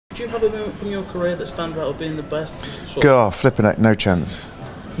you have a moment from your career that stands out as being the best? God, flipping it, no chance.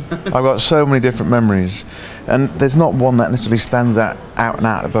 I've got so many different memories, and there's not one that necessarily stands out and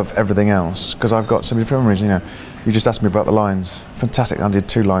out above everything else, because I've got so many different memories. You know, you just asked me about the lines. Fantastic! I did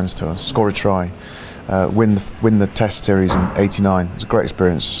 2 lines to us, score a try, win the Test series in '89. It was a great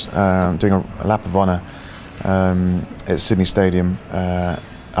experience. Doing a lap of honour at Sydney Stadium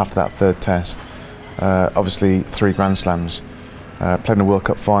after that 3rd Test. Obviously 3 Grand Slams. Played in a World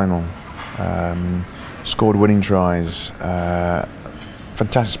Cup final. Scored winning tries.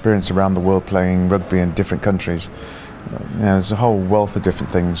 Fantastic experience around the world playing rugby in different countries. There's a whole wealth of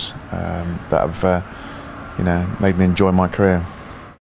different things that have made me enjoy my career.